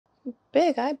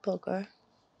Big eye poker.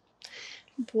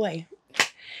 Boy.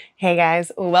 Hey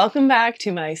guys, welcome back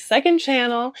to my second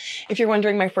channel. If you're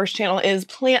wondering, my first channel is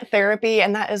plant therapy,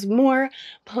 and that is more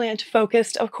plant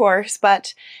focused, of course,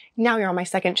 but now you're on my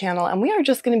second channel, and we are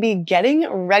just going to be getting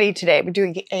ready today. We're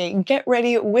doing a get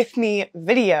ready with me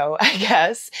video, I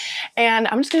guess, and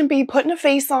I'm just going to be putting a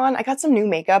face on. I got some new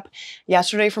makeup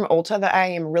yesterday from Ulta that I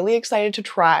am really excited to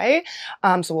try,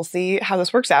 so we'll see how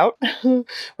this works out. We're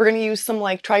going to use some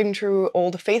like tried and true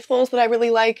Old Faithfuls that I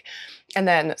really like, and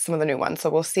then some of the new ones. So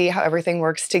we'll see how everything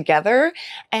works together.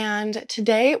 And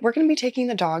today we're going to be taking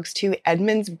the dogs to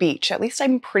Edmonds Beach. At least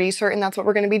I'm pretty certain that's what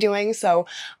we're going to be doing. So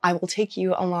I will take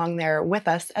you along there with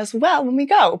us as well when we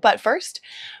go. But first,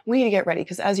 we need to get ready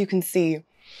because as you can see,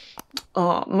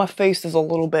 my face is a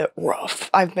little bit rough.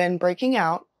 I've been breaking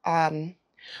out a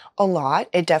lot.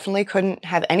 It definitely couldn't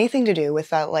have anything to do with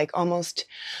that like almost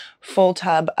full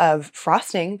tub of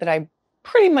frosting that I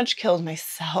pretty much killed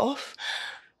myself.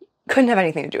 Couldn't have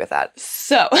anything to do with that.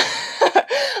 So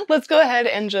let's go ahead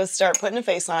and just start putting a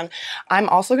face on. I'm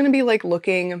also going to be like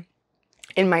looking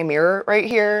in my mirror right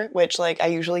here, which like I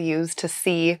usually use to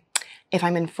see if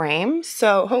I'm in frame.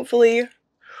 So hopefully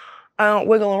I don't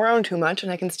wiggle around too much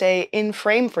and I can stay in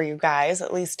frame for you guys,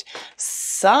 at least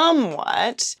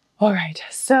somewhat. All right,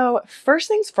 so first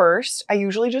things first, I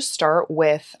usually just start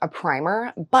with a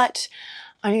primer, but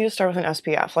I need to start with an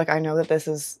SPF. Like I know that this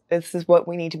is what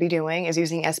we need to be doing, is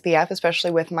using SPF, especially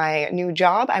with my new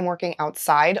job. I'm working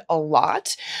outside a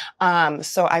lot.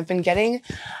 So I've been getting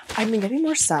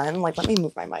more sun. Like let me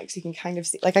move my mic so you can kind of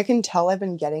see, like I can tell I've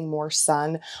been getting more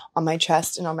sun on my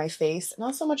chest and on my face,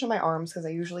 not so much on my arms because I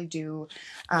usually do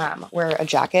wear a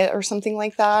jacket or something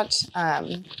like that.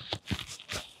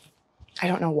 I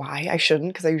don't know why I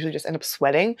shouldn't, because I usually just end up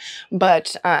sweating.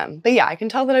 But yeah, I can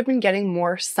tell that I've been getting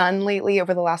more sun lately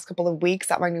over the last couple of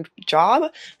weeks at my new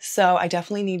job. So I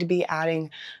definitely need to be adding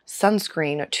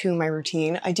sunscreen to my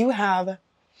routine. I do have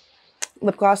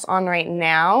lip gloss on right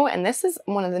now, and this is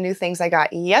one of the new things I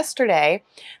got yesterday.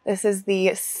 This is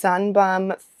the Sun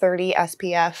Bum 30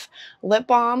 SPF lip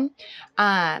balm,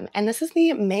 and this is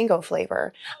the mango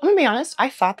flavor. I'm gonna be honest, I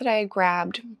thought that I had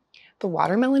grabbed the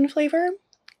watermelon flavor,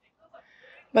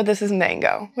 but this is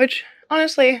mango, which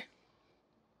honestly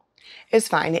is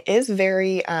fine. It is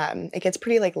very, it gets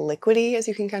pretty like liquidy, as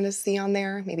you can kind of see on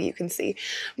there. Maybe you can see,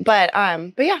 but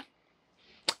yeah,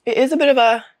 it is a bit of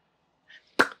a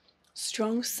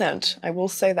strong scent, I will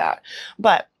say that.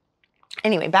 But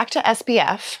anyway, back to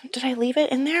SPF. Did I leave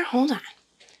it in there? Hold on.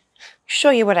 Show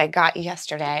you what I got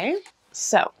yesterday.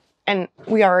 So, and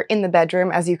we are in the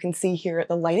bedroom, as you can see here.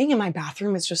 The lighting in my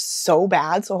bathroom is just so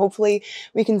bad. So hopefully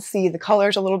we can see the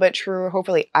colors a little bit truer.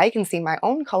 Hopefully I can see my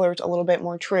own colors a little bit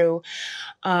more true.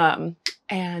 And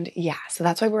yeah, so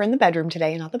that's why we're in the bedroom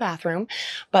today, not the bathroom.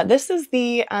 But this is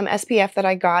the SPF that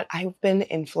I got. I've been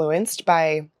influenced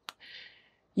by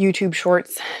YouTube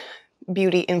Shorts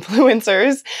beauty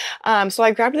influencers. So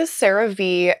I grabbed this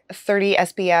CeraVe 30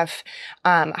 SPF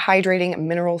hydrating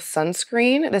mineral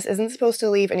sunscreen. This isn't supposed to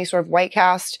leave any sort of white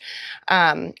cast.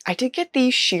 I did get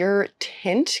the sheer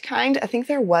tint kind. I think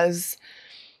there was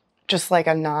just like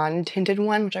a non-tinted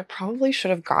one, which I probably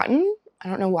should have gotten. I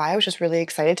don't know why. I was just really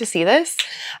excited to see this.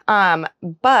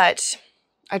 But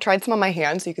I tried some on my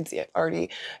hand, so you can see I already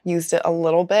used it a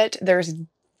little bit. There's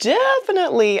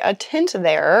definitely a tint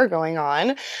there going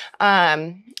on,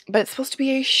 but it's supposed to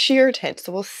be a sheer tint,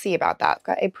 so we'll see about that.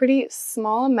 Got a pretty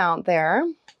small amount there,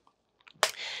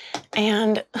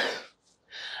 and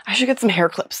I should get some hair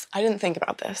clips. I didn't think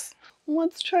about this.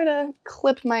 Let's try to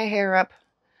clip my hair up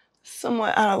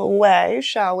somewhat out of the way,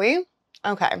 shall we?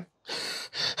 Okay.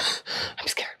 I'm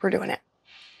scared. We're doing it.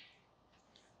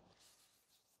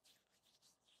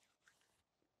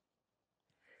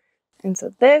 And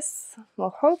so this will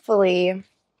hopefully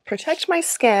protect my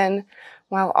skin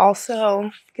while also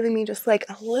giving me just like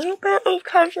a little bit of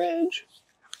coverage.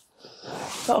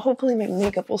 But hopefully my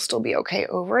makeup will still be okay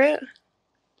over it.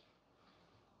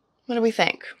 What do we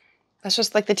think? That's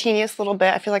just like the teeniest little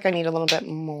bit. I feel like I need a little bit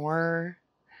more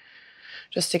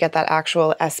just to get that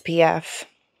actual SPF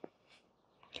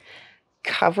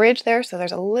coverage there. So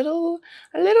there's a little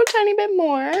tiny bit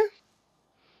more.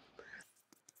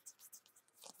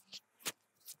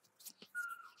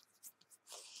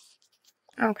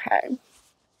 Okay.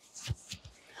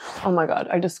 Oh my God,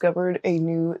 I discovered a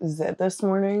new zit this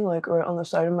morning, like right on the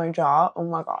side of my jaw. Oh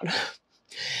my God,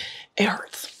 it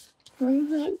hurts.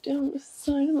 Bring that down the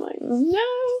side of my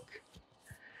neck.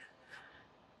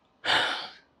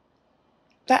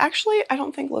 That actually, I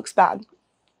don't think looks bad.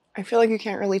 I feel like you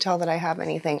can't really tell that I have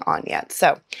anything on yet.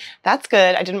 So that's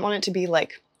good. I didn't want it to be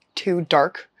like too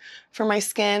dark for my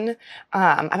skin.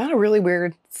 I'm at a really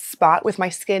weird spot with my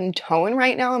skin tone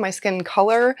right now and my skin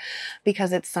color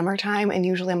because it's summertime and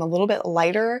usually I'm a little bit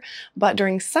lighter, but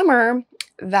during summer,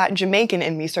 that Jamaican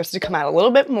in me starts to come out a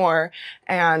little bit more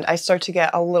and I start to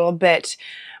get a little bit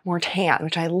more tan,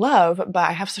 which I love, but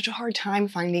I have such a hard time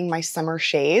finding my summer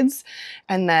shades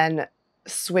and then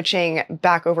switching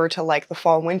back over to like the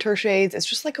fall winter shades. It's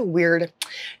just like a weird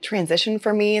transition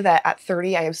for me that at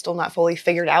 30 I have still not fully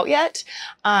figured out yet,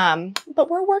 but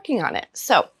we're working on it.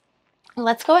 So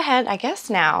let's go ahead, I guess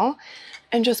now,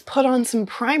 and just put on some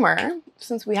primer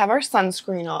since we have our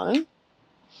sunscreen on.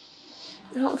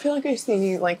 I don't feel like I see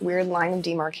any like weird line of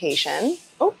demarcation.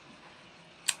 Oh,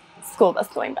 school bus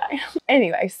going by.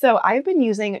 Anyway, so I've been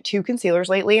using two concealers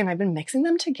lately and I've been mixing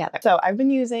them together. So I've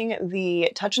been using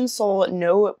the Touch in Sol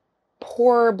No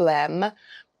Problem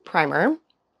Primer.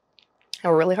 I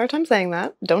have a really hard time saying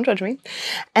that. Don't judge me.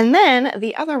 And then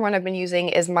the other one I've been using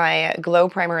is my Glow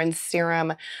Primer and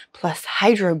Serum Plus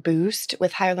Hydro Boost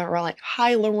with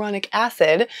hyaluronic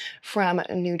acid from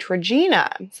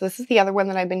Neutrogena. So this is the other one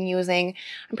that I've been using.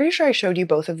 I'm pretty sure I showed you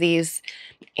both of these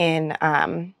in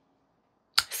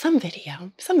some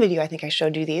video I think I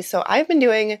showed you these. So I've been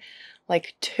doing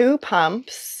like 2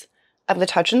 pumps of the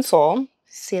Touch in Sol.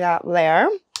 See that there?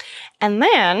 And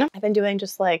then I've been doing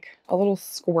just like a little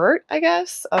squirt, I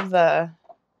guess, of the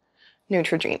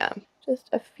Neutrogena. Just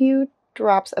a few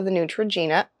drops of the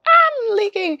Neutrogena. I'm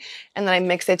leaking! And then I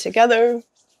mix it together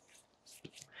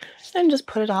and just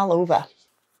put it all over.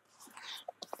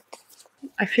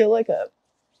 I feel like a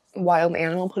wild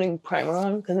animal putting primer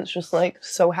on because it's just like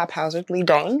so haphazardly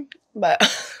done. But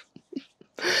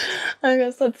I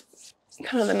guess that's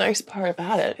kind of the nice part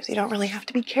about it is you don't really have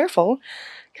to be careful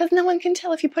because no one can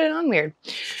tell if you put it on weird.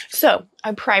 So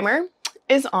our primer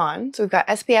is on. So we've got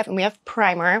SPF and we have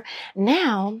primer.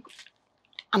 Now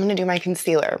I'm going to do my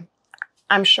concealer.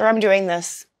 I'm sure I'm doing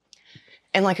this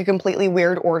in like a completely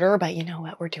weird order, but you know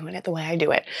what? We're doing it the way I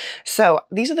do it. So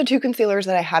these are the 2 concealers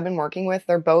that I have been working with.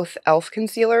 They're both e.l.f.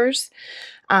 concealers.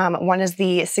 One is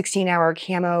the 16-hour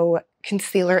Camo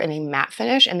Concealer in a matte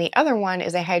finish, and the other one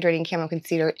is a hydrating Camo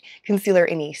concealer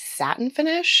in a satin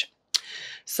finish.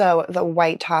 So the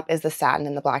white top is the satin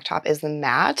and the black top is the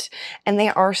matte, and they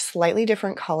are slightly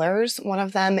different colors. One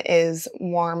of them is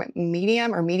warm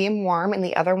medium or medium warm, and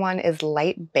the other one is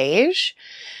light beige.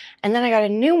 And then I got a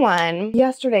new one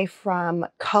yesterday from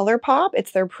ColourPop.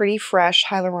 It's their Pretty Fresh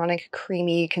Hyaluronic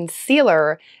Creamy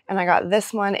Concealer. And I got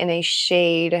this one in a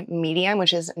shade medium,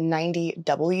 which is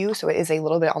 90W. So it is a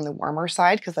little bit on the warmer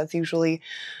side because that's usually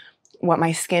what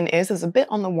my skin is a bit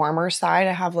on the warmer side.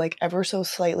 I have like ever so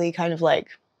slightly kind of like,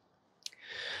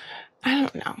 I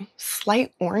don't know,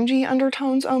 slight orangey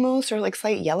undertones almost, or like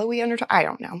slight yellowy undertones. I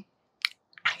don't know.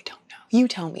 You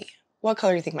tell me what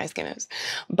color you think my skin is.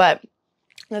 But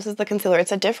this is the concealer.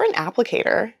 It's a different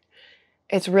applicator.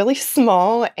 It's really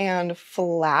small and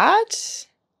flat.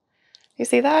 You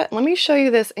see that? Let me show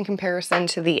you this in comparison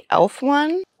to the e.l.f.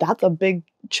 one. That's a big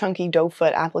chunky doe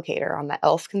foot applicator on the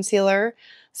e.l.f. concealer.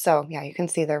 So yeah, you can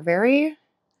see they're very,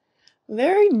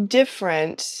 very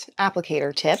different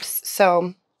applicator tips.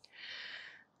 So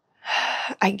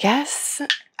I guess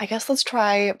let's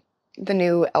try the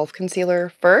new e.l.f. concealer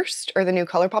first, or the new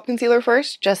ColourPop concealer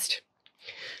first, just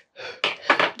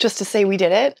to say we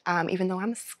did it, even though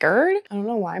I'm scared. I don't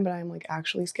know why, but I'm like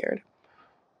actually scared.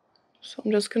 So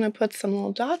I'm just gonna put some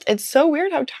little dots. It's so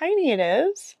weird how tiny it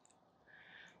is.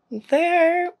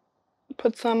 There.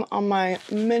 Put some on my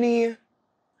mini,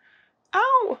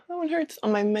 ow, that one hurts,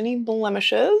 on my mini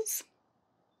blemishes.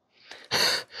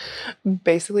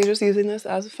 Basically just using this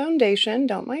as a foundation,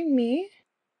 don't mind me.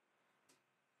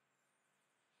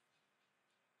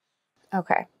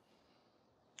 Okay.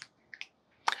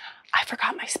 I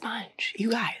forgot my sponge,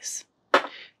 you guys.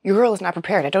 Your girl is not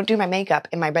prepared. I don't do my makeup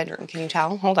in my bedroom, can you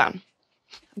tell? Hold on.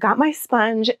 Got my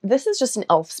sponge. This is just an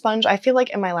e.l.f. sponge. I feel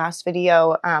like in my last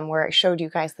video where I showed you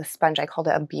guys the sponge, I called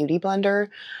it a beauty blender.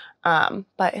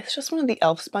 But it's just one of the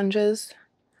e.l.f. sponges.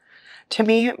 To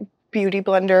me, beauty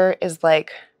blender is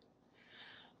like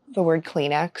the word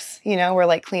Kleenex, you know, where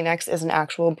like Kleenex is an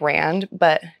actual brand,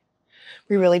 but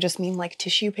we really just mean like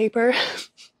tissue paper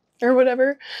or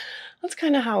whatever. That's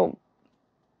kind of how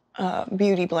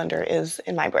beauty blender is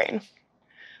in my brain.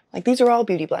 Like these are all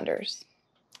beauty blenders,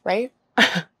 right?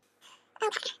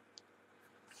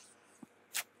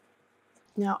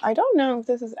 Now, I don't know if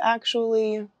this is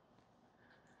actually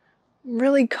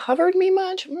really covered me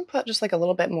much. I'm gonna put just like a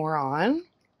little bit more on.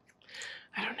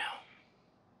 I don't know.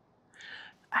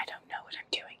 I don't know what I'm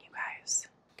doing, you guys.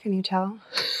 Can you tell?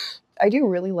 I do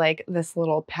really like this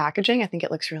little packaging. I think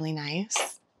it looks really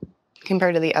nice.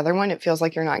 compared to the other one, it feels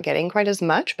like you're not getting quite as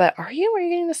much, but are you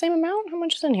getting the same amount? How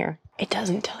much is in here? It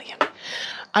doesn't tell you.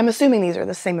 I'm assuming these are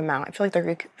the same amount. I feel like they're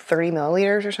like 30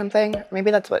 milliliters or something.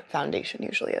 Maybe that's what foundation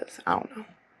usually is. I don't know.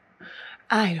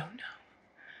 I don't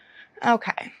know.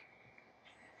 Okay.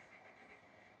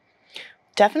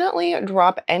 Definitely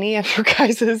drop any of your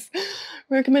guys'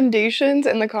 recommendations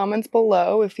in the comments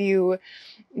below if you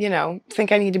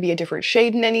think I need to be a different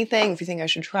shade in anything, if you think I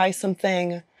should try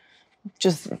something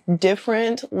just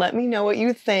different, let me know what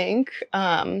you think.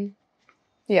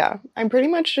 Yeah, I pretty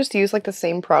much just use like the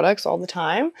same products all the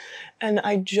time, and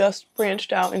I just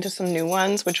branched out into some new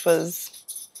ones, which was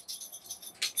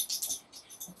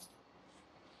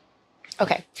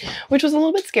a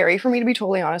little bit scary for me, to be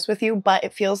totally honest with you, but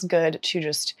it feels good to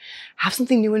just have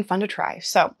something new and fun to try.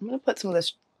 So I'm gonna put some of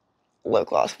this lip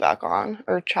gloss back on,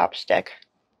 or chapstick.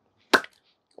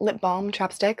 Lip balm,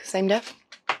 chapstick, same diff.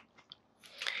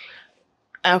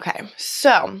 Okay,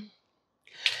 so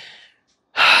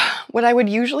what I would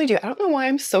usually do, I don't know why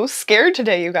I'm so scared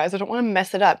today, you guys. I don't want to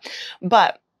mess it up,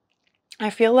 but I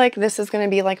feel like this is going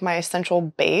to be like my essential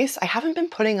base. I haven't been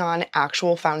putting on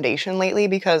actual foundation lately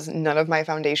because none of my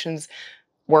foundations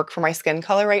work for my skin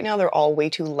color right now. They're all way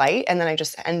too light, and then I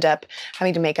just end up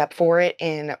having to make up for it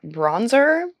in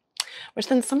bronzer, which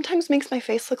then sometimes makes my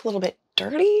face look a little bit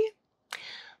dirty.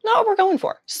 Not what we're going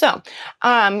for. So,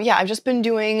 yeah, I've just been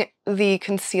doing the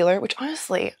concealer, which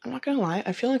honestly, I'm not gonna lie,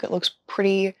 I feel like it looks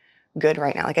pretty good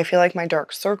right now. Like, I feel like my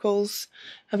dark circles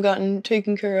have gotten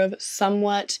taken care of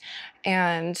somewhat,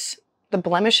 and the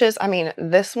blemishes, I mean,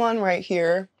 this one right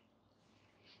here,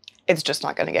 it's just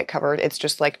not gonna get covered. It's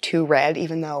just like too red,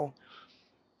 even though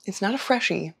it's not a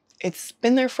freshie. It's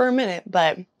been there for a minute,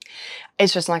 but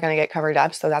it's just not gonna get covered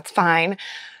up, so that's fine.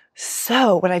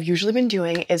 So what I've usually been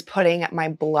doing is putting my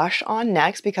blush on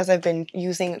next because I've been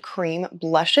using cream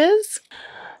blushes.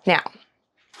 Now,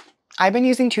 I've been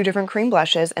using 2 different cream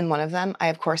blushes, and one of them I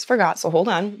of course forgot, so hold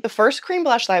on. The first cream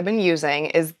blush that I've been using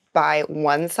is by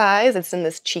One Size. It's in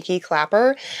this cheeky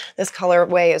clapper. This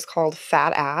colorway is called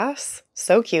Fat Ass.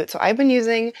 So cute. So I've been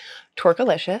using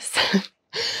Torkalicious,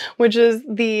 which is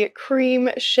the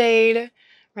cream shade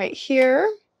right here.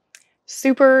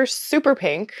 Super, super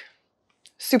pink.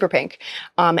 Super pink,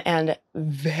 and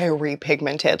very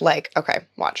pigmented. Like, okay,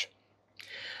 watch.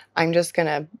 I'm just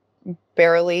gonna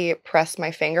barely press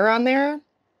my finger on there.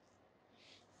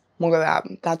 Look at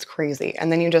that, that's crazy.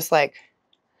 And then you just like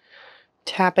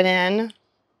tap it in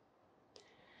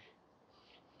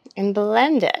and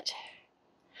blend it.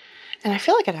 And I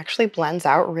feel like it actually blends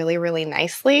out really, really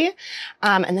nicely.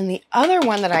 And then the other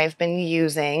one that I've been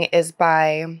using is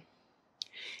by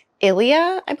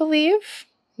Ilia, I believe.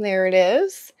 There it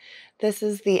is. This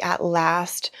is the At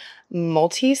Last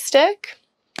multi-stick.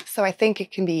 So I think it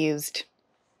can be used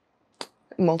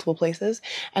multiple places.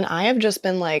 And I have just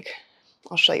been like,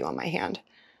 I'll show you on my hand,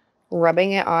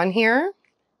 rubbing it on here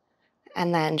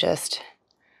and then just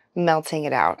melting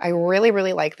it out. I really,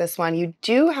 really like this one. You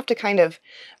do have to kind of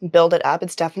build it up.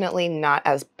 It's definitely not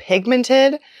as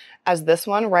pigmented as this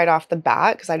one right off the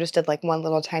bat, because I just did like one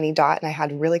little tiny dot and I had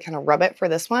to really kind of rub it for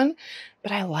this one.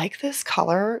 But I like this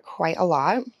color quite a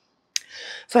lot.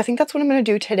 So I think that's what I'm going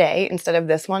to do today instead of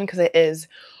this one, because it is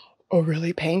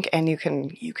really pink and you can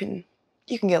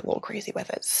get a little crazy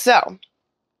with it. So I'm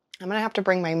going to have to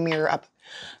bring my mirror up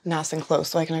nice and close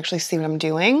so I can actually see what I'm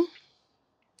doing.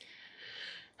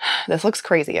 This looks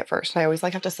crazy at first. I always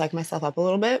like have to psych myself up a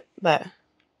little bit, but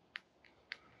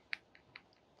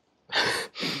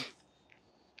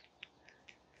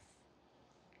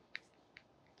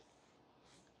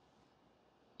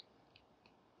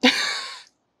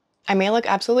I may look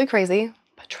absolutely crazy,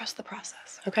 but trust the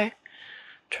process, okay?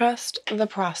 Trust the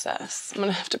process. I'm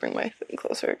gonna have to bring my thing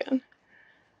closer again.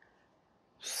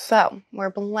 So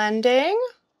we're blending.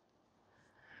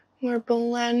 We're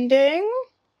blending.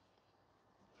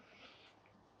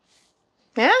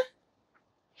 Yeah?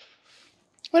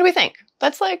 What do we think?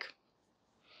 That's like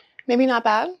maybe not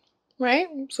bad, right?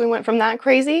 So we went from that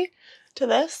crazy to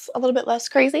this, a little bit less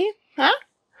crazy, huh?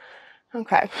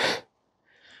 Okay.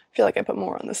 I feel like I put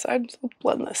more on this side, so let's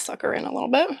blend this sucker in a little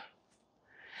bit.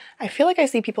 I feel like I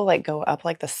see people like go up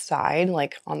like the side,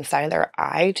 like on the side of their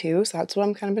eye too, so that's what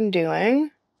I'm kind of been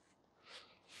doing.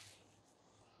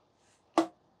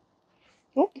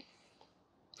 Oh.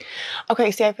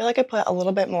 Okay, see, I feel like I put a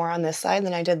little bit more on this side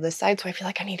than I did this side, so I feel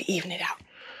like I need to even it out.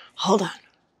 Hold on.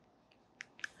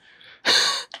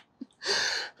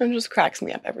 It just cracks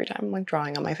me up every time I'm like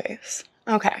drawing on my face.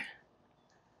 Okay.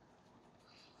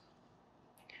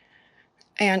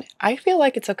 And I feel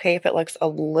like it's okay if it looks a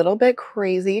little bit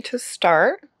crazy to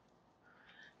start,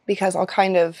 because I'll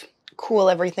kind of cool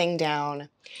everything down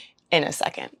in a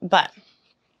second. But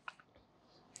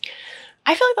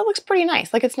I feel like that looks pretty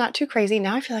nice. Like, it's not too crazy.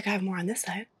 Now I feel like I have more on this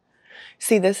side.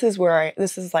 See, this is where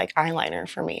this is like eyeliner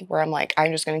for me, where I'm like,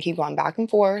 I'm just going to keep going back and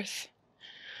forth,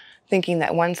 thinking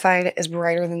that one side is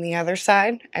brighter than the other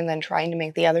side, and then trying to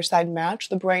make the other side match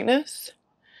the brightness.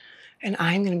 And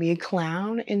I'm going to be a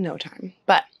clown in no time.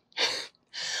 But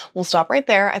we'll stop right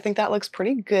there. I think that looks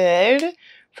pretty good.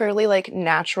 Fairly like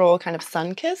natural, kind of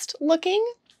sun-kissed looking.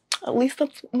 At least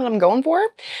that's what I'm going for.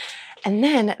 And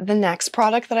then the next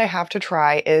product that I have to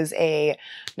try is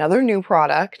another new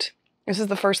product. This is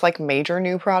the first like major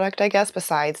new product, I guess,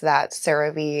 besides that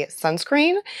CeraVe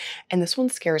sunscreen. And this one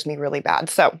scares me really bad.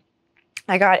 So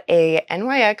I got a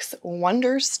NYX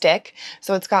Wonder Stick.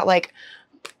 So it's got like,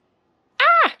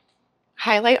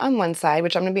 highlight on one side,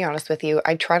 which I'm gonna be honest with you,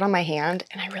 I tried on my hand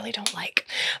and I really don't like.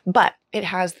 But it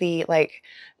has the like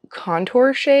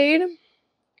contour shade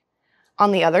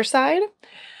on the other side,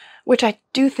 which I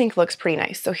do think looks pretty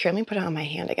nice. So here, let me put it on my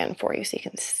hand again for you so you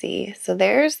can see. So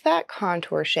there's that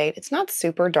contour shade. It's not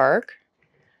super dark,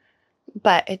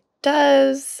 but it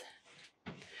does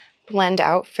blend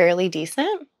out fairly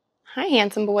decent. Hi,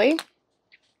 handsome boy.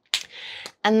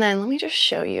 And then let me just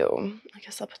show you. I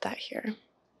guess I'll put that here.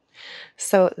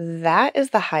 So that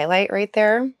is the highlight right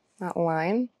there, that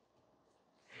line.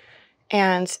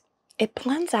 And it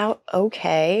blends out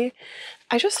okay.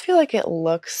 I just feel like it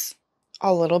looks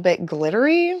a little bit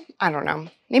glittery. I don't know.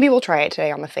 Maybe we'll try it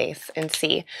today on the face and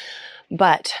see.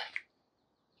 But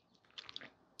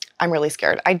I'm really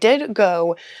scared. I did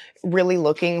go really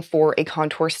looking for a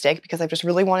contour stick because I just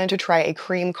really wanted to try a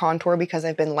cream contour because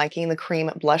I've been liking the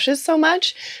cream blushes so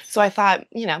much. So I thought,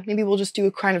 you know, maybe we'll just do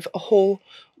a kind of a whole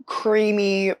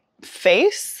creamy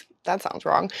face. That sounds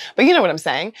wrong, but you know what I'm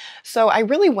saying. So I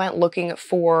really went looking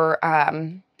for,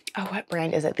 oh, what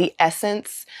brand is it? The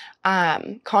Essence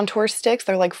contour sticks.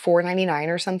 They're like $4.99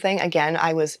 or something. Again,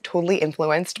 I was totally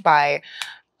influenced by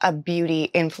a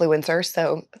beauty influencer,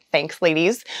 so thanks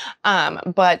ladies.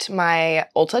 But my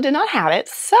Ulta did not have it,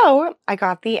 so I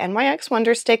got the NYX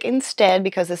Wonder Stick instead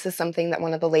because this is something that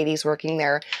one of the ladies working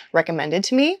there recommended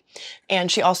to me.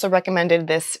 And she also recommended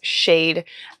this shade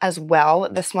as well.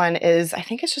 This one is, I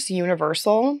think it's just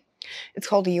Universal. It's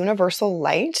called Universal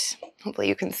Light. Hopefully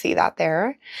you can see that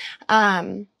there.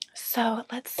 So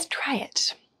let's try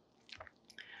it.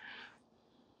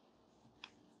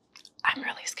 I'm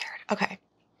really scared. Okay.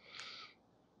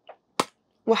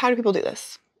 Well, how do people do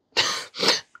this?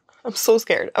 I'm so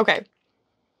scared. Okay.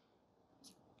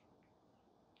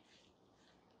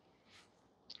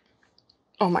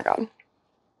 Oh my God.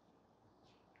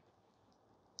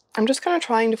 I'm just kind of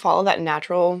trying to follow that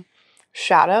natural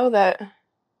shadow that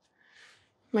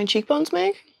my cheekbones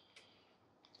make.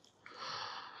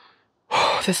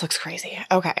 Oh, this looks crazy.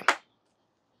 Okay.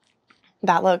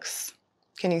 That looks,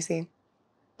 can you see?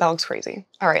 That looks crazy.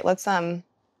 All right, let's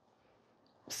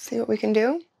see what we can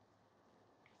do.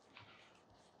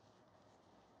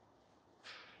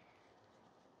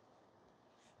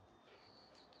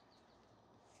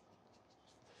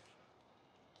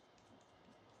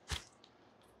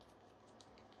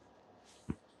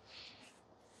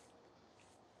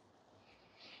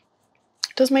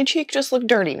 Does my cheek just look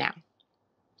dirty now?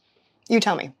 You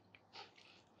tell me.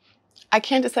 I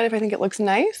can't decide if I think it looks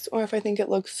nice or if I think it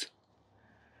looks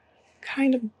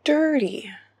kind of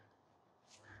dirty.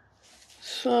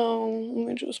 So let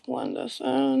me just blend this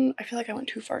in. I feel like I went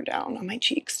too far down on my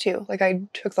cheeks too. Like I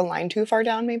took the line too far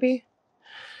down maybe.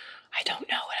 I don't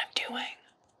know what I'm doing.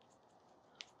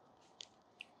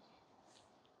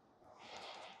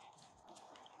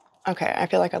 Okay, I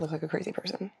feel like I look like a crazy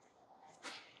person.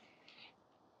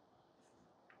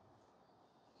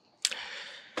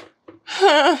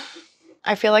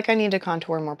 I feel like I need to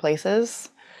contour more places.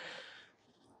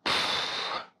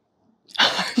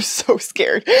 I'm so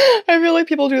scared. I feel like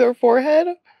people do their forehead.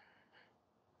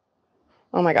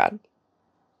 Oh my God.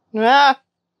 Ah.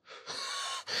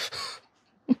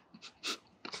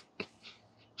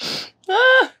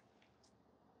 Ah.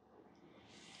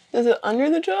 Is it under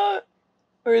the jaw?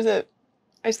 Or is it,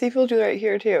 I see people do that right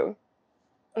here too.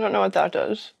 I don't know what that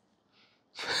does.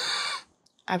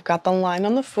 I've got the line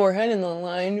on the forehead and the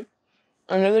line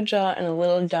under the jaw and a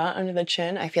little dot under the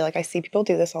chin. I feel like I see people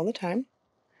do this all the time.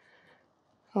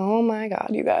 Oh my God,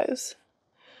 you guys.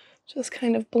 Just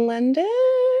kind of blend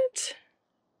it.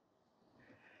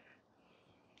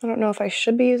 I don't know if I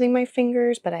should be using my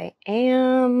fingers, but I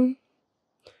am.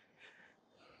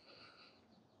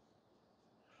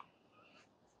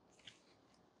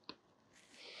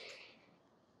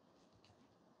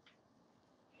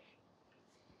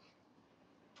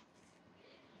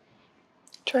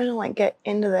 Trying to like get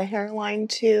into the hairline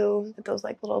too. Get those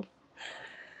like little,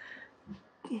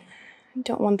 I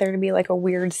don't want there to be like a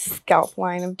weird scalp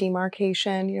line of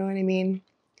demarcation, you know what I mean?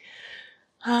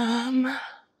 Oh,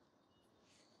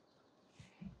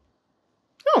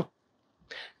 okay.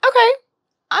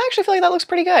 I actually feel like that looks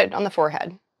pretty good on the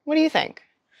forehead. What do you think?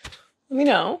 Let me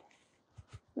know.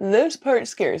 This part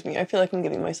scares me. I feel like I'm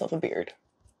giving myself a beard.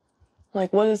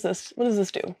 Like, what is this? What does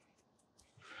this do?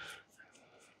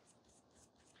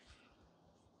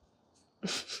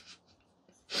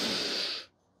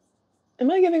 Am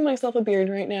I giving myself a beard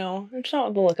right now? It's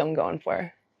not the look I'm going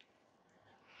for.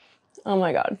 Oh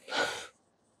my god.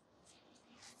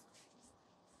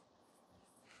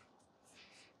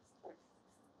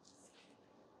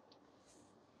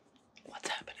 What's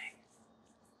happening?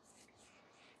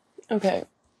 Okay.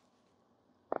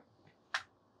 I'm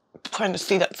trying to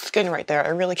see that skin right there. I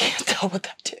really can't tell what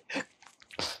that did.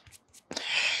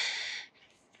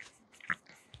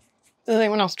 Does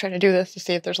anyone else try to do this to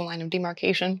see if there's a line of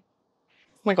demarcation?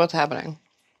 Like, what's happening?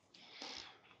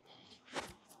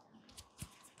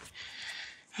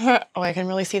 Oh, I can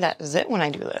really see that zit when I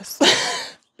do this.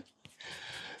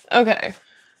 Okay.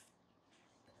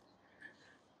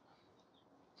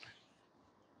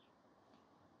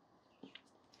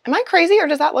 Am I crazy or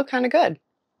does that look kind of good?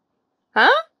 Huh?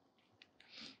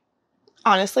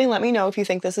 Honestly, let me know if you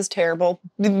think this is terrible.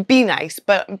 Be nice,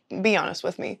 but be honest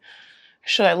with me.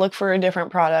 Should I look for a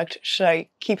different product? Should I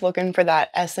keep looking for that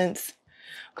Essence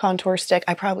contour stick?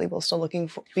 I probably will still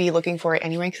be looking for it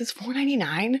anyway because it's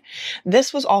 $4.99.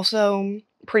 This was also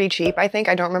pretty cheap, I think.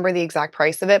 I don't remember the exact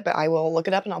price of it, but I will look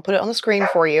it up and I'll put it on the screen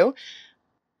for you.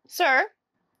 Sir?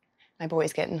 My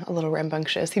boy's getting a little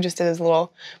rambunctious. He just did his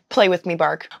little play with me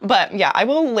bark. But yeah, I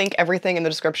will link everything in the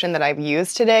description that I've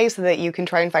used today so that you can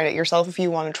try and find it yourself if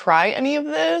you want to try any of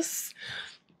this.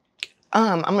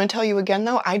 I'm going to tell you again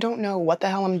though, I don't know what the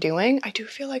hell I'm doing. I do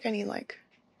feel like I need like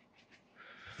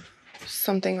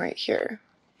something right here.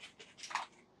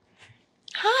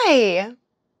 Hi.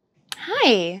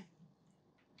 Hi.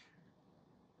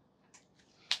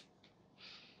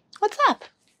 What's up?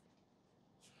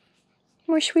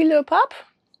 More sweet little pup?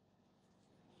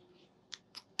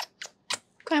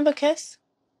 Can I have a kiss?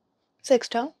 Six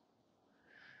toe?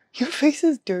 Your face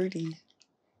is dirty.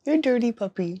 You're a dirty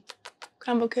puppy.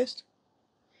 Can I have a kiss?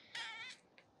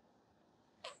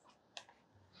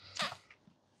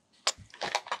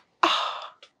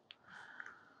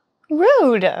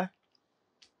 Rude.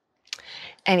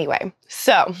 Anyway,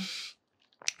 so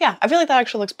yeah, I feel like that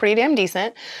actually looks pretty damn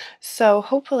decent. So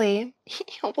hopefully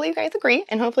you guys agree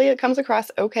and hopefully it comes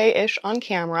across okay-ish on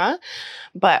camera.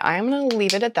 But I'm gonna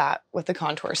leave it at that with the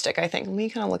contour stick, I think. Let me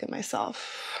kind of look at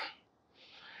myself.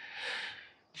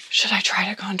 Should I try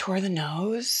to contour the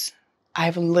nose?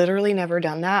 I've literally never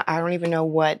done that. I don't even know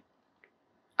what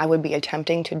I would be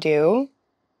attempting to do.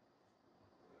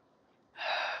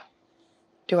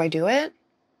 Do I do it?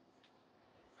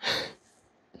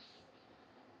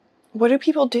 What do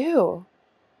people do?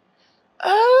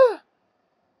 Oh.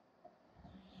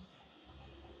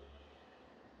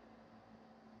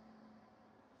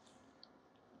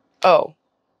 Oh.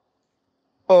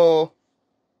 Oh.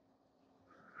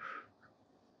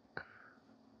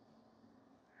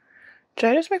 Did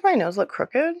I just make my nose look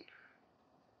crooked?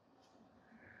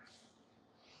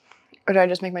 Or did I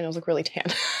just make my nose look really tan?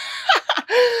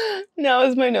 Now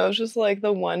is my nose just like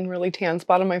the one really tan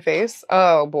spot on my face?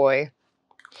 Oh boy.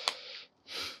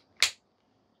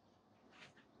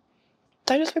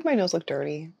 Did I just make my nose look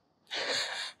dirty?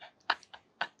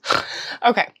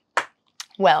 Okay.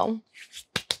 Well,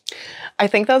 I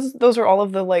think those are all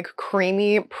of the like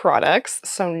creamy products.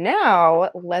 So now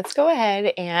let's go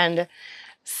ahead and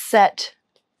set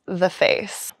the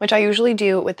face, which I usually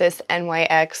do with this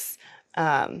NYX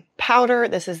powder.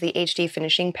 This is the HD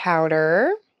finishing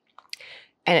powder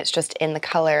and it's just in the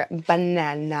color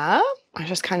Banana. I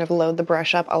just kind of load the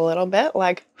brush up a little bit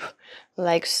like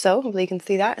so. Hopefully you can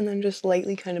see that, and then just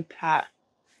lightly kind of pat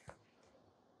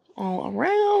all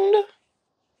around.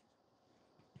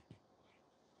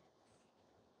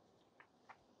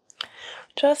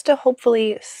 Just to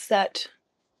hopefully set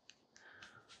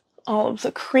all of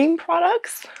the cream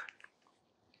products.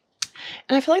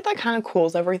 And I feel like that kind of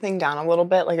cools everything down a little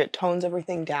bit, like it tones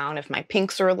everything down. If my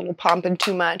pinks are a little pumping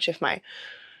too much, if my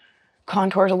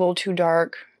contour is a little too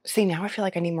dark. See, now I feel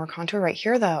like I need more contour right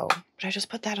here though. But I just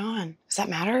put that on. Does that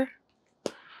matter?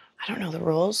 I don't know the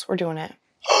rules. We're doing it.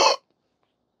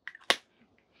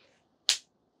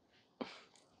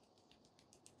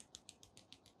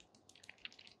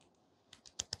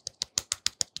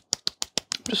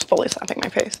 I'm just fully slapping my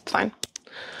face. It's fine.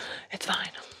 It's fine.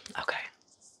 Okay.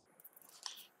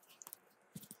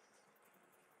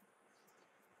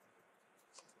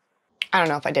 I don't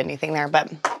know if I did anything there,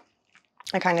 but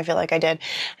I kind of feel like I did.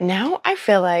 Now I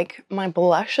feel like my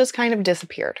blush has kind of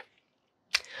disappeared.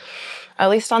 At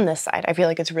least on this side, I feel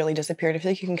like it's really disappeared. I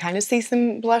feel like you can kind of see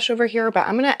some blush over here, but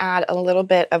I'm gonna add a little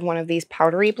bit of one of these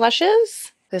powdery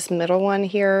blushes. This middle one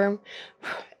here.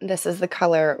 This is the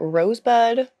color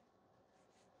Rosebud.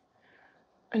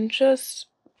 And just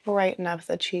brighten up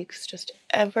the cheeks just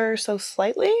ever so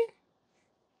slightly.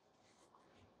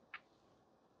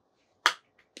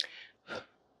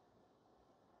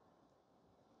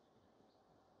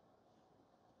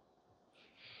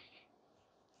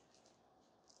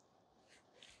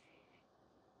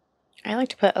 I like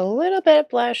to put a little bit of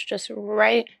blush just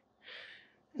right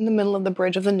in the middle of the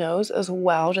bridge of the nose as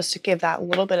well, just to give that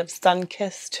little bit of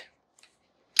sun-kissed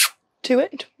to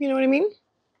it. You know what I mean?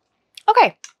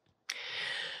 Okay.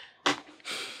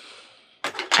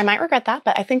 I might regret that,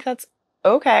 but I think that's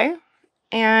okay.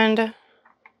 And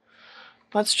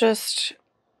let's just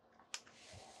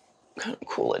kind of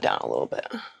cool it down a little bit.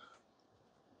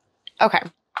 Okay.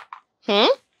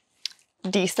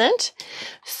 Decent.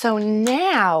 So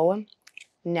now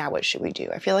what should we do?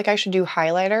 I feel like I should do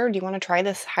highlighter. Do you want to try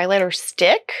this highlighter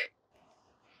stick?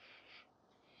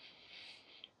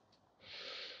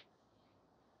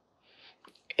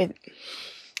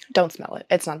 Don't smell it.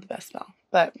 It's not the best smell,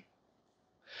 but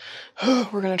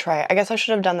we're gonna try it. I guess I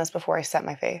should have done this before I set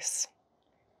my face.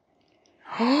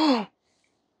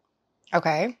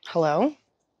 Okay, hello.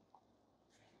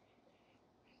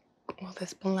 Will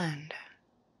this blend?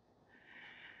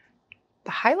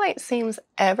 The highlight seems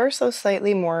ever so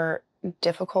slightly more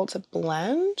difficult to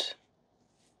blend.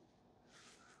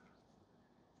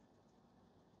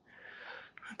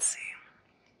 Let's see.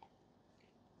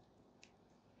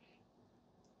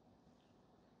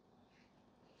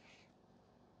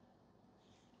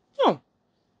 Oh,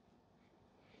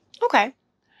 okay.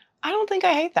 I don't think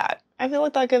I hate that. I feel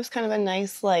like that gives kind of a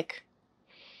nice, like,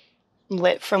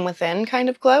 lit from within kind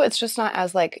of glow. It's just not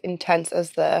as, like, intense as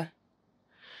the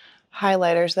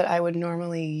highlighters that I would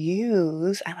normally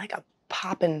use. I like a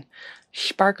poppin',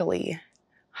 sparkly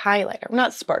highlighter.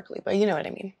 Not sparkly, but you know what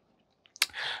I mean.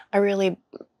 A really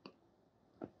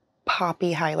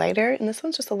poppy highlighter. And this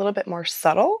one's just a little bit more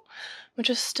subtle, which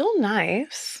is still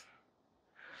nice.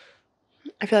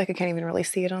 I feel like I can't even really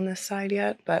see it on this side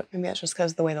yet, but maybe that's just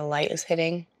because the way the light is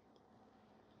hitting.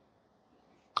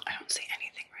 I don't see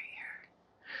anything right here.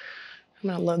 I'm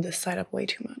gonna load this side up way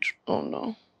too much. Oh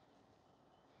no.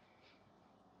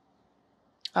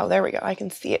 Oh, there we go. I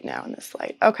can see it now in this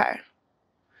light. Okay.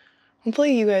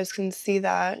 Hopefully you guys can see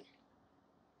that.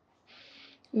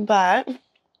 But do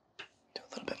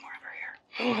a little bit more over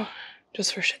here.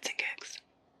 Just for shits and gigs.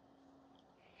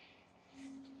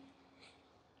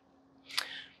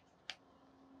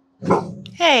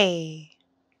 Hey.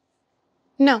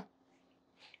 No.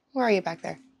 Where are you back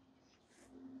there?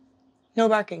 No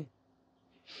barking.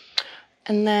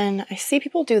 And then I see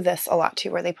people do this a lot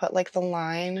too, where they put like the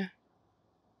line,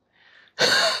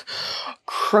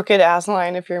 crooked ass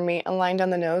line if you're me, a line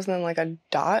down the nose and then like a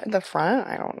dot at the front.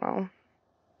 I don't know.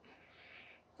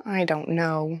 I don't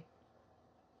know.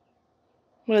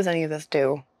 What does any of this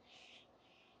do?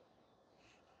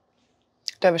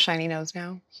 Do I have a shiny nose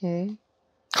now? Oh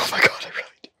my god, I really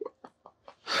do.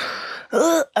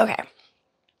 Okay.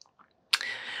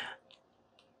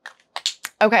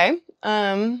 Okay.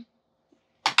 I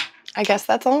guess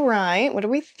that's all right. What do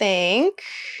we think?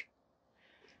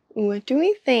 What do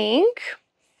we think?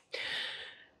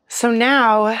 So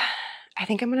now I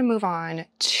think I'm going to move on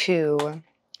to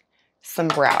some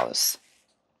brows.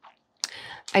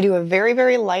 I do a very,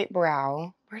 very light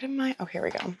brow. Where did my, oh, here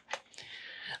we go.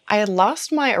 I had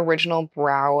lost my original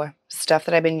brow stuff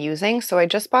that I've been using, so I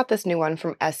just bought this new one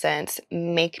from Essence,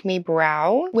 Make Me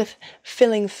Brow with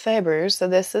filling fibers. So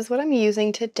this is what I'm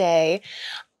using today.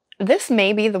 This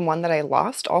may be the one that I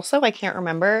lost also, I can't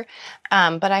remember,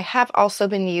 but I have also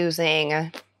been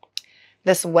using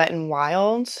this Wet n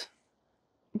Wild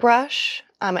brush.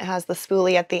 It has the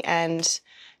spoolie at the end,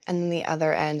 and then the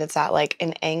other end it's at like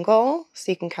an angle,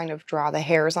 so you can kind of draw the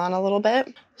hairs on a little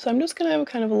bit. So I'm just gonna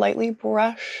kind of lightly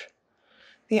brush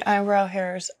the eyebrow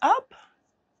hairs up.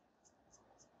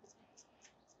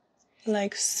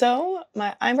 Like so.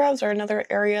 My eyebrows are another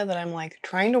area that I'm like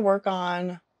trying to work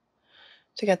on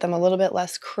to get them a little bit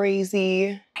less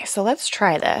crazy. Okay, so let's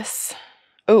try this.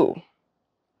 Ooh.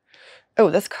 Oh,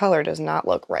 this color does not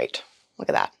look right. Look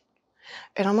at that.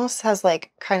 It almost has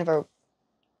like kind of a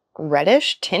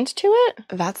reddish tint to it.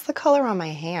 That's the color on my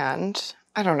hand.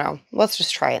 I don't know. Let's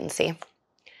just try it and see.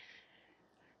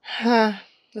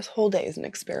 This whole day is an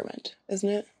experiment, isn't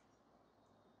it?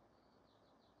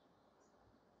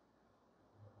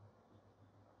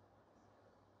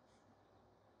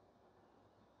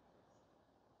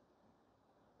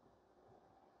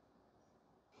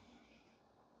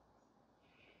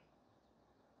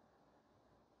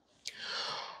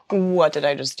 What did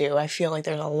I just do? I feel like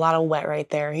there's a lot of wet right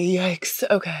there. Yikes.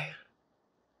 Okay.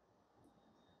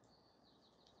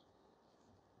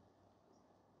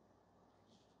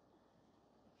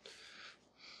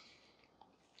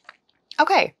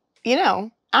 Okay. You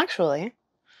know, actually,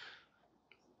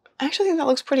 I actually think that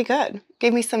looks pretty good.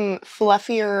 Gave me some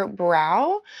fluffier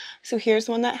brow. So here's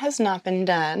one that has not been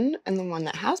done and the one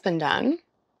that has been done.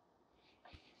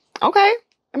 Okay.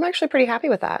 I'm actually pretty happy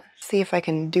with that. See if I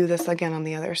can do this again on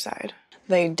the other side.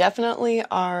 They definitely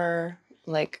are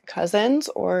like cousins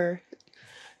or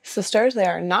sisters. They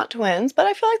are not twins, but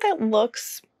I feel like that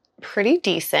looks pretty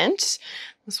decent.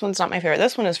 This one's not my favorite.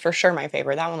 This one is for sure my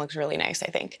favorite. That one looks really nice, I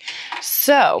think.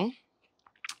 So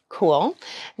cool.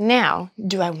 Now,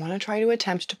 do I want to try to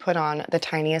attempt to put on the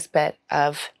tiniest bit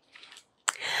of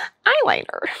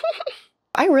eyeliner?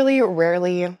 I really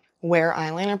rarely wear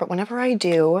eyeliner, but whenever I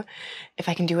do, if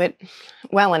I can do it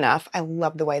well enough, I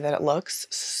love the way that it looks.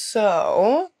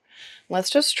 So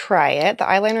let's just try it. The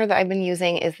eyeliner that I've been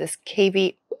using is this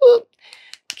KVD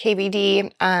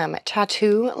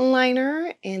tattoo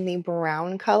liner in the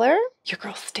brown color. Your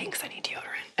girl stinks, I need deodorant.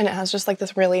 And it has just like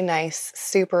this really nice,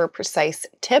 super precise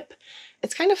tip.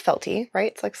 It's kind of felty,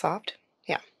 right? It's like soft.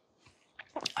 Yeah.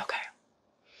 Okay.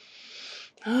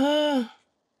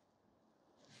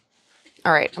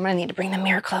 All right, I'm gonna need to bring the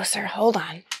mirror closer. Hold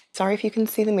on. Sorry if you can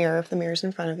see the mirror, if the mirror's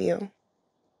in front of you.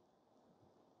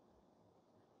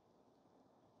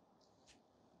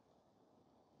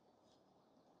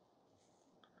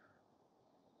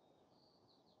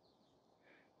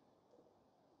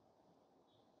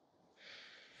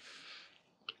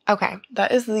 Okay,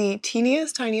 that is the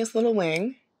teeniest, tiniest little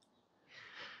wing,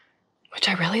 which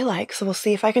I really like. So we'll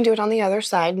see if I can do it on the other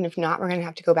side. And if not, we're gonna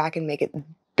have to go back and make it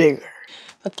bigger.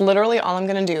 That's literally all I'm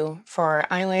gonna do for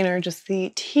eyeliner, just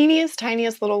the teeniest,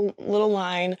 tiniest little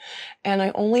line. And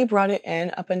I only brought it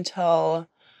in up until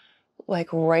like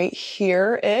right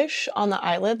here-ish on the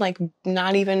eyelid, like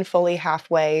not even fully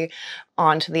halfway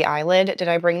onto the eyelid did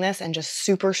I bring this, and just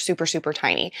super, super, super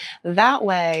tiny. That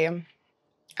way,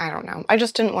 I don't know. I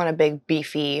just didn't want a big,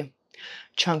 beefy,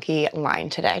 chunky line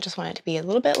today. I just want it to be a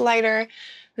little bit lighter.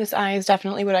 This eye is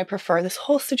definitely what I prefer. This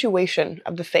whole situation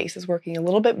of the face is working a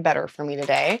little bit better for me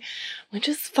today, which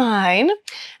is fine.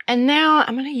 And now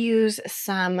I'm going to use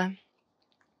some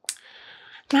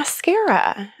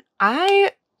mascara.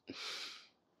 I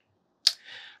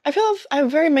I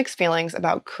have very mixed feelings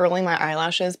about curling my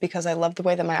eyelashes because I love the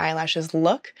way that my eyelashes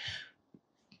look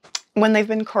when they've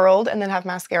been curled and then have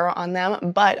mascara on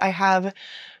them, but I have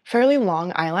fairly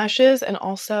long eyelashes, and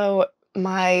also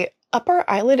my upper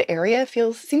eyelid area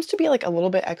seems to be like a little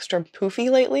bit extra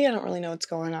poofy lately. I don't really know what's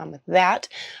going on with that,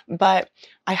 but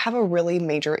I have a really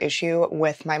major issue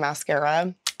with my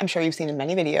mascara. I'm sure you've seen in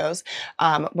many videos,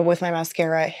 but with my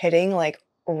mascara hitting like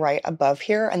right above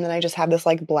here, and then I just have this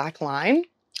like black line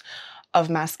of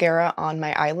mascara on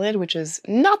my eyelid, which is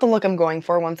not the look I'm going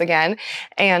for once again.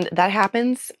 And that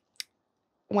happens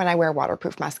when I wear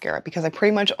waterproof mascara, because I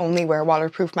pretty much only wear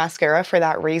waterproof mascara for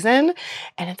that reason,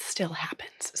 and it still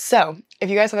happens. So if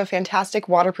you guys have a fantastic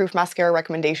waterproof mascara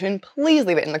recommendation, please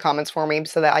leave it in the comments for me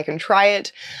so that I can try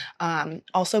it.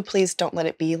 Also, please don't let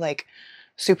it be like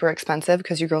super expensive,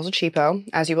 because your girl's a cheapo,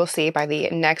 as you will see by the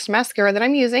next mascara that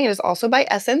I'm using. It is also by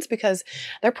Essence, because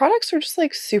their products are just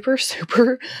like super,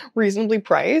 super reasonably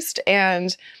priced,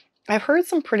 and I've heard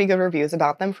some pretty good reviews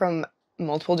about them from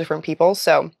multiple different people,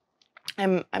 so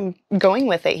I'm going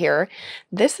with it here.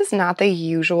 This is not the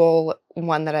usual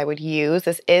one that I would use.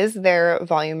 This is their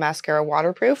Volume Mascara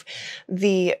Waterproof.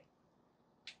 The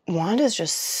wand is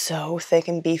just so thick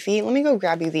and beefy. Let me go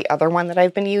grab you the other one that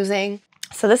I've been using.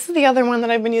 So this is the other one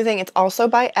that I've been using. It's also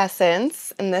by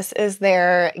Essence, and this is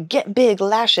their Get Big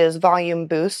Lashes Volume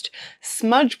Boost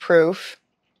Smudge Proof.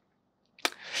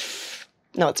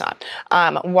 No, it's not.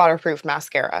 Waterproof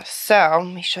mascara. So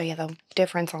let me show you the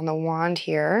difference on the wand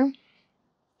here.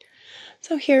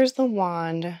 So here's the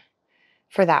wand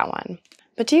for that one.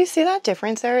 But do you see that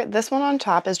difference there? This one on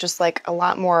top is just like a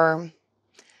lot more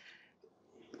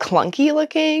clunky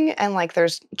looking, and like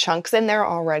there's chunks in there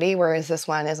already, whereas this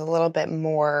one is a little bit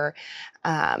more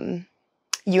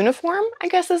uniform, I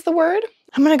guess is the word.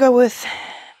 I'm gonna go with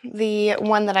the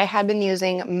one that I had been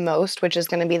using most, which is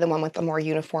gonna be the one with the more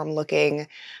uniform looking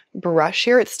brush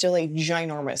here. It's still a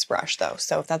ginormous brush though,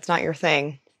 so if that's not your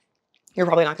thing, you're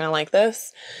probably not gonna like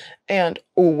this. And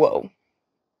oh, whoa,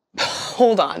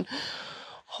 hold on.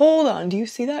 Hold on, do you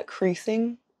see that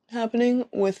creasing happening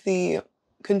with the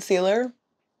concealer?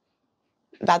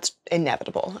 That's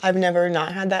inevitable. I've never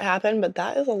not had that happen, but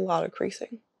that is a lot of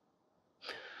creasing.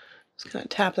 Just gonna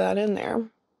tap that in there.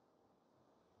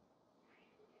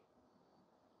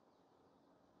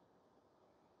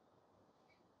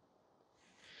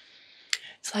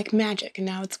 It's like magic and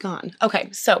now it's gone. Okay,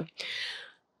 so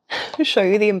to show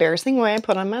you the embarrassing way I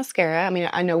put on mascara. I mean,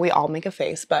 I know we all make a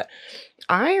face, but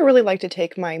I really like to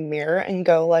take my mirror and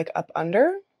go like up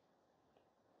under.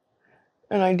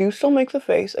 And I do still make the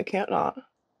face. I can't not.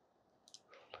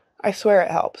 I swear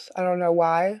it helps. I don't know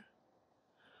why,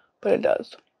 but it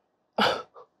does. I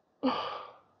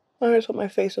just hope my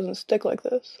face doesn't stick like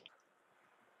this.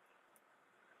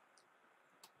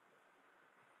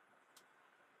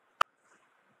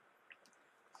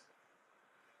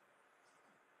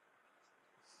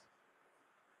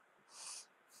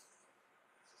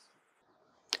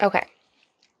 Okay,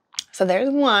 so there's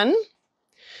one.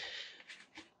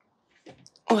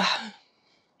 Can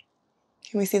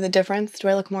we see the difference? Do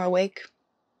I look more awake?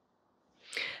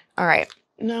 All right,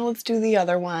 now let's do the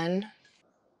other one.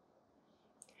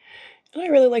 And I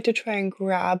really like to try and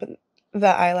grab the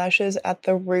eyelashes at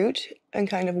the root and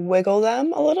kind of wiggle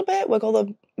them a little bit, wiggle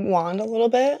the wand a little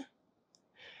bit,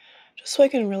 just so I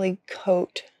can really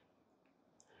coat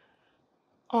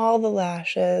all the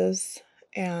lashes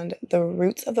and the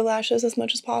roots of the lashes as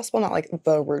much as possible. Not like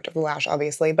the root of the lash,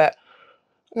 obviously, but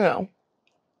you know,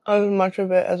 as much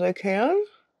of it as I can.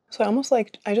 So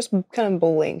I just kind of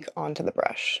blink onto the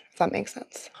brush, if that makes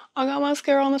sense. I got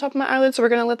mascara on the top of my eyelid, so we're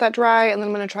gonna let that dry, and then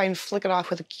I'm gonna try and flick it off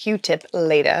with a Q-tip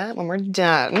later when we're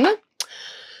done.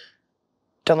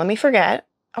 Don't let me forget.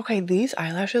 Okay, these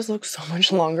eyelashes look so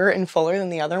much longer and fuller than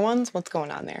the other ones. What's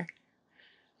going on there?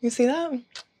 You see that?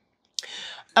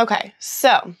 Okay,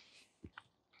 so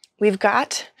we've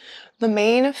got the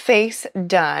main face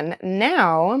done.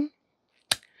 Now,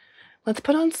 let's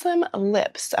put on some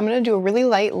lips. I'm gonna do a really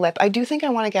light lip. I do think I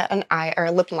wanna get an eye or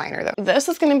a lip liner though. This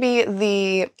is gonna be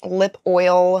the lip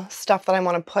oil stuff that I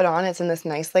wanna put on. It's in this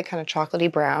nice, like kind of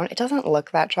chocolatey brown. It doesn't look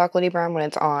that chocolatey brown when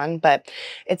it's on, but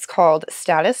it's called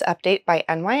Status Update by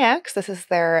NYX. This is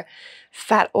their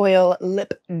Fat Oil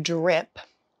Lip Drip.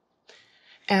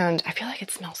 And I feel like it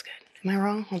smells good. Am I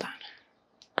wrong? Hold on.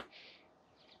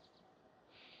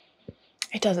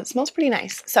 It does, it smells pretty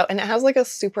nice. So, and it has like a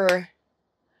super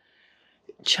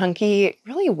chunky,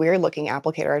 really weird looking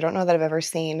applicator. I don't know that I've ever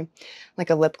seen like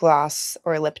a lip gloss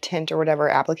or a lip tint or whatever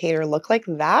applicator look like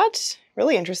that.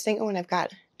 Really interesting. Oh, and I've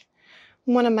got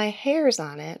one of my hairs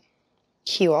on it.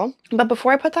 Cool. But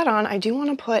before I put that on, I do want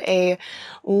to put a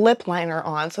lip liner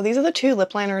on. So these are the two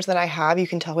lip liners that I have. You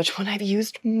can tell which one I've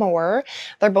used more.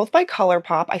 They're both by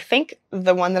ColourPop. I think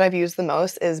the one that I've used the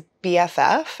most is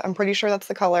BFF. I'm pretty sure that's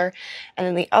the color. And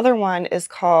then the other one is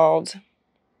called,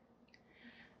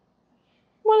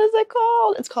 what is it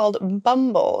called? It's called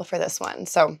Bumble for this one.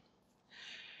 So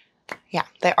yeah,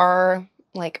 they are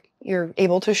like, you're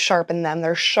able to sharpen them.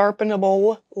 They're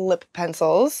sharpenable lip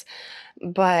pencils.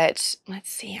 But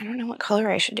let's see, I don't know what color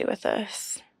I should do with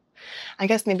this. I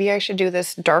guess maybe I should do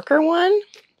this darker one.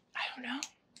 I don't know.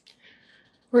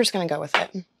 We're just gonna go with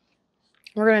it.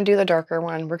 We're gonna do the darker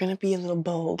one. We're gonna be a little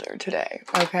bolder today,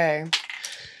 okay?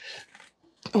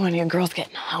 Oh, I need a girl's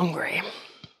getting hungry.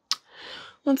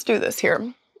 Let's do this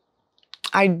here.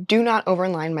 I do not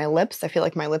overline my lips. I feel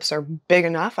like my lips are big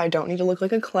enough. I don't need to look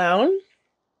like a clown.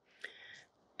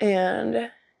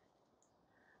 And,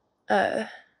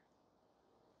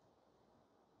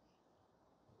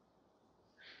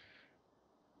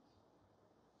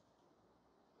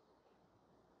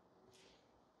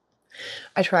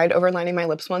 I tried overlining my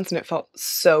lips once and it felt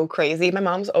so crazy. My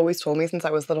mom's always told me since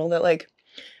I was little that like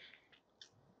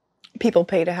people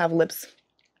pay to have lips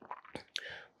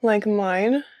like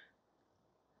mine.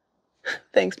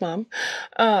 Thanks, Mom.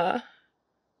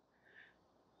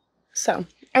 So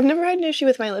I've never had an issue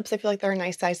with my lips. I feel like they're a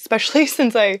nice size, especially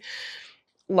since I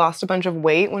lost a bunch of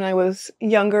weight when I was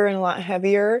younger and a lot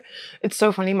heavier. It's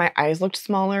so funny. My eyes looked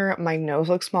smaller. My nose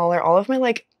looked smaller. All of my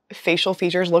like facial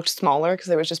features looked smaller because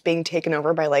I was just being taken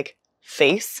over by like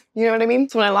face. You know what I mean?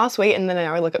 So when I lost weight and then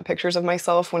now I look at pictures of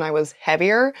myself when I was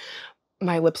heavier,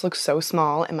 my lips look so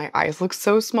small and my eyes look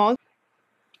so small.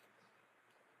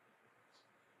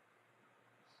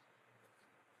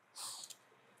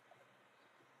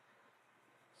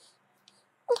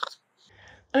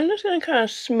 I'm just gonna kind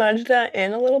of smudge that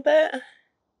in a little bit,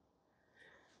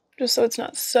 just so it's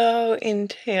not so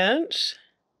intense.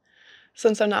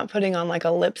 Since I'm not putting on like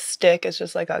a lipstick, it's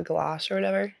just like a gloss or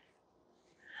whatever.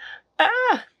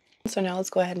 Ah! So now let's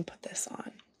go ahead and put this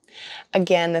on.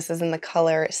 Again, this is in the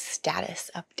color Status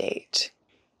Update.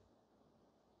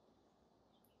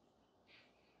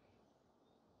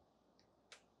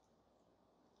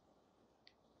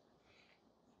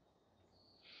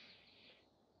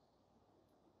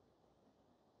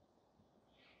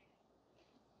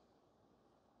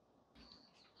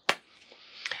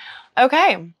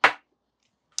 Okay,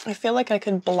 I feel like I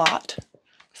could blot.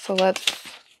 So let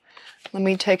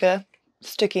me take a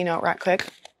sticky note right quick.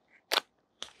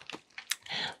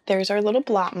 There's our little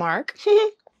blot mark.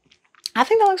 I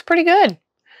think that looks pretty good.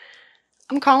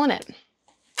 I'm calling it.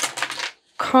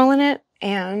 Calling it,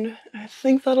 and I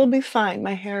think that'll be fine.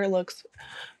 My hair looks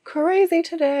crazy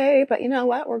today, but you know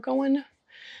what? We're going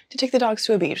to take the dogs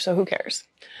to a beach, so who cares?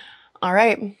 All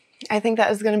right. I think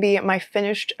that is going to be my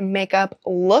finished makeup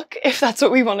look, if that's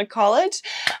what we want to call it.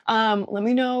 Let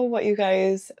me know what you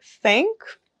guys think.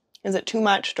 Is it too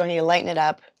much? Do I need to lighten it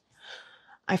up?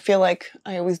 I feel like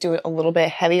I always do it a little bit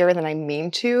heavier than I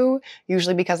mean to,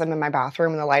 usually because I'm in my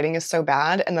bathroom and the lighting is so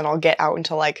bad, and then I'll get out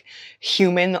into like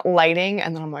human lighting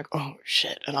and then I'm like, oh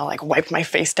shit, and I'll like wipe my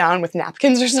face down with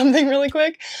napkins or something really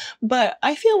quick. But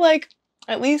I feel like,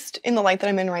 at least in the light that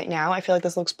I'm in right now, I feel like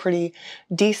this looks pretty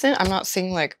decent. I'm not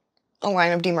seeing like a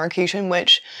line of demarcation,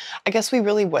 which I guess we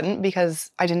really wouldn't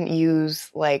because I didn't use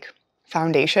like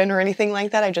foundation or anything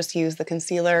like that. I just used the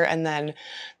concealer and then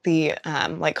the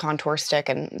like contour stick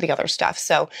and the other stuff.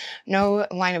 So no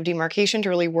line of demarcation to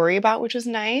really worry about, which is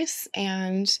nice.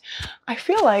 And I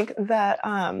feel like that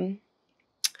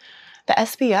the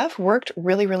SPF worked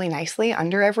really, really nicely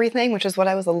under everything, which is what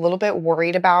I was a little bit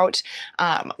worried about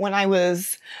when I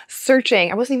was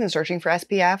searching. I wasn't even searching for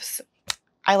SPFs.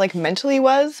 I like mentally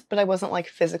was, but I wasn't like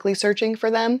physically searching for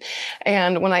them.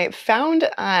 And when I found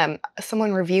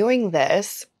someone reviewing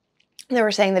this, they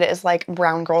were saying that it is like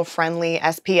brown girl friendly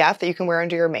SPF that you can wear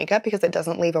under your makeup because it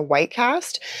doesn't leave a white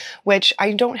cast, which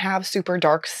I don't have super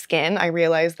dark skin. I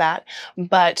realize that,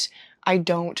 but I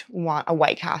don't want a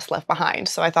white cast left behind.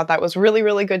 So I thought that was really,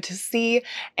 really good to see.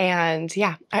 And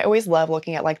yeah, I always love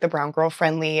looking at like the brown girl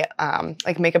friendly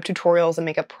like makeup tutorials and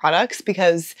makeup products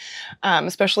because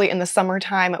especially in the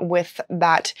summertime with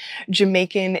that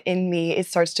Jamaican in me, it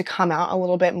starts to come out a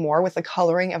little bit more with the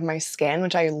coloring of my skin,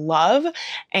 which I love.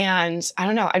 And I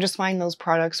don't know, I just find those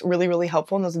products really, really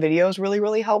helpful and those videos really,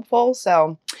 really helpful.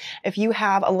 So if you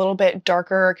have a little bit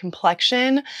darker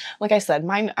complexion, like I said,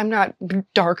 I'm not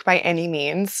dark by any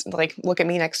means. Like, look at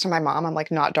me next to my mom. I'm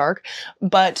like not dark,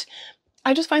 but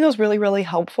I just find those really, really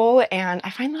helpful. And I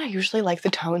find that I usually like the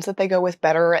tones that they go with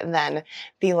better than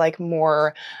the like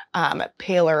more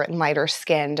paler and lighter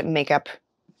skinned makeup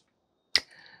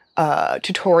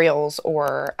tutorials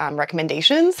or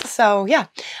recommendations. So yeah,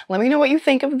 let me know what you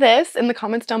think of this in the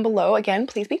comments down below. Again,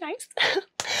 please be nice.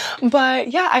 But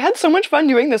yeah, I had so much fun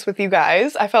doing this with you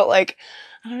guys. I felt like,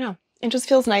 I don't know, it just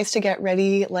feels nice to get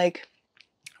ready like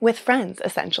with friends,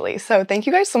 essentially. So thank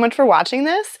you guys so much for watching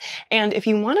this. And if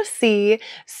you want to see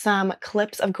some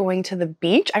clips of going to the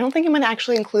beach, I don't think I'm going to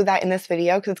actually include that in this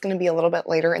video because it's going to be a little bit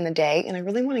later in the day. And I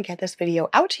really want to get this video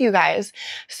out to you guys.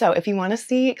 So if you want to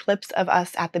see clips of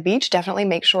us at the beach, definitely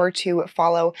make sure to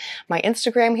follow my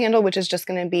Instagram handle, which is just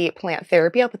going to be Plant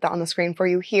Therapy. I'll put that on the screen for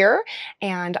you here.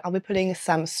 And I'll be putting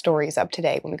some stories up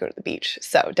today when we go to the beach.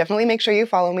 So definitely make sure you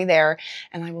follow me there.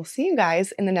 And I will see you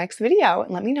guys in the next video.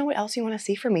 And let me know what else you want to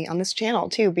see from me on this channel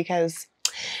too, because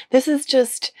this is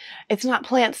just, it's not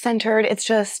plant centered, it's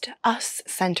just us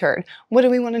centered. What do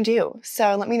we want to do?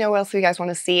 So let me know what else you guys want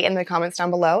to see in the comments down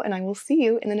below, and I will see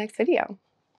you in the next video.